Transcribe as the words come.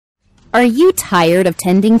Are you tired of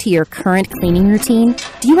tending to your current cleaning routine?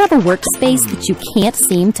 Do you have a workspace that you can't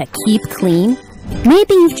seem to keep clean?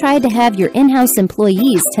 Maybe you've tried to have your in-house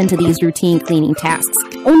employees tend to these routine cleaning tasks,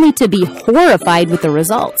 only to be horrified with the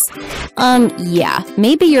results. Yeah,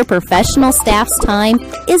 maybe your professional staff's time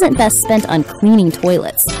isn't best spent on cleaning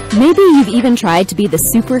toilets. Maybe you've even tried to be the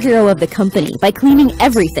superhero of the company by cleaning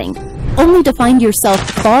everything, only to find yourself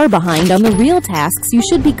far behind on the real tasks you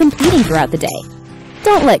should be completing throughout the day.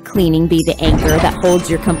 Don't let cleaning be the anchor that holds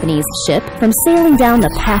your company's ship from sailing down the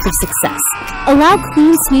path of success. Allow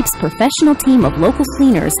Clean Sweep's professional team of local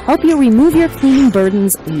cleaners help you remove your cleaning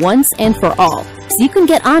burdens once and for all, so you can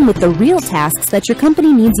get on with the real tasks that your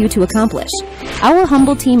company needs you to accomplish. Our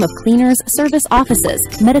humble team of cleaners service offices,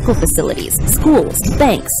 medical facilities, schools,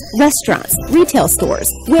 banks, restaurants, retail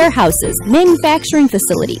stores, warehouses, manufacturing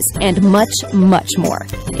facilities, and much, much more.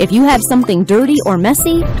 If you have something dirty or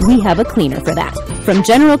messy, we have a cleaner for that. From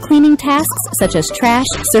general cleaning tasks such as trash,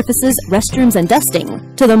 surfaces, restrooms, and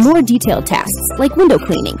dusting, to the more detailed tasks like window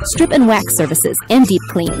cleaning, strip and wax services, and deep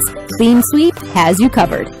cleans, Clean Sweep has you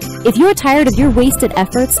covered. If you're tired of your wasted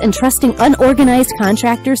efforts and trusting unorganized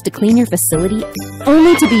contractors to clean your facility,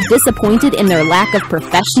 only to be disappointed in their lack of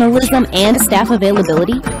professionalism and staff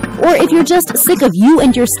availability, or if you're just sick of you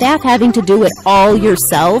and your staff having to do it all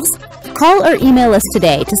yourselves, call or email us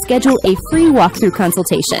today to schedule a free walkthrough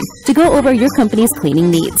consultation to go over your company's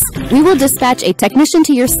cleaning needs. We will dispatch a technician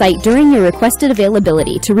to your site during your requested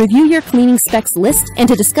availability to review your cleaning specs list and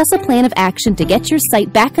to discuss a plan of action to get your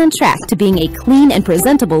site back on track to being a clean and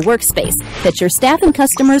presentable workspace that your staff and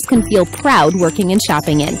customers can feel proud working and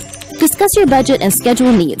shopping in. Discuss your budget and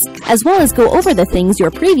schedule needs, as well as go over the things your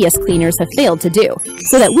previous cleaners have failed to do,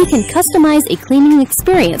 so that we can customize a cleaning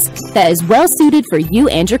experience that is well suited for you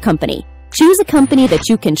and your company. Choose a company that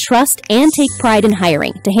you can trust and take pride in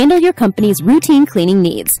hiring to handle your company's routine cleaning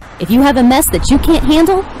needs. If you have a mess that you can't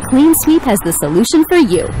handle, Clean Sweep has the solution for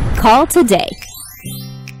you. Call today.